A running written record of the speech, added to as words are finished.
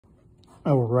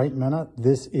All right, Mena,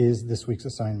 this is this week's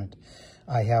assignment.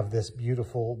 I have this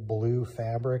beautiful blue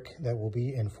fabric that will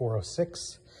be in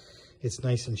 406. It's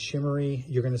nice and shimmery.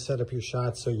 You're going to set up your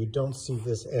shot so you don't see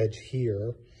this edge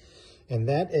here. And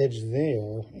that edge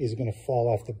there is going to fall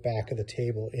off the back of the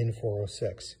table in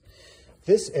 406.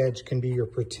 This edge can be your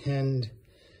pretend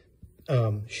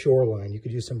shoreline. You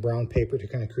could use some brown paper to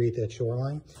kind of create that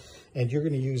shoreline. And you're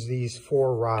going to use these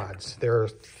 4 rods. There are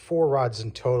 4 rods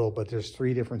in total, but there's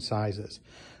 3 different sizes.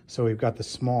 So we've got the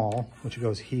small, which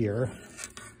goes here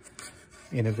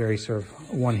in a very sort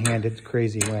of one-handed,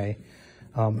 crazy way.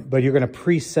 But you're going to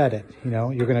preset it, you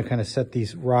know. You're going to kind of set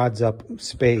these rods up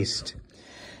spaced.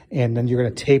 And then you're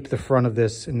going to tape the front of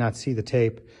this and not see the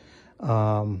tape.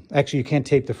 Actually, you can't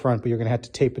tape the front, but you're going to have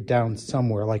to tape it down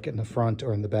somewhere, like in the front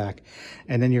or in the back.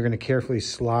 And then you're going to carefully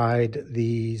slide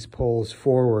these poles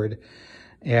forward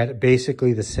at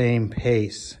basically the same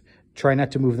pace. Try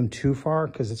not to move them too far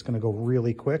because it's going to go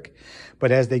really quick.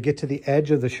 But as they get to the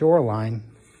edge of the shoreline,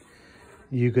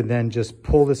 you can then just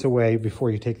pull this away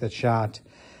before you take that shot.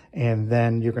 And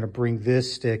then you're going to bring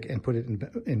this stick and put it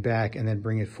in back and then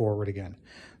bring it forward again.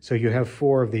 So you have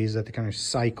 4 of these that kind of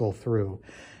cycle through.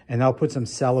 And I'll put some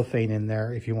cellophane in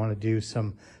there if you want to do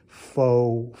some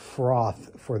faux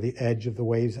froth for the edge of the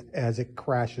waves as it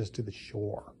crashes to the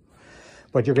shore.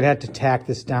 But you're going to have to tack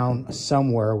this down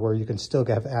somewhere where you can still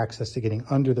have access to getting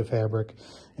under the fabric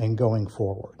and going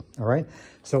forward. All right.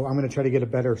 So I'm going to try to get a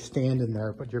better stand in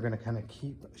there, but you're going to kind of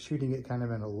keep shooting it kind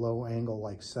of in a low angle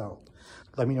like so.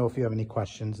 Let me know if you have any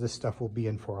questions. This stuff will be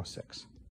in 406.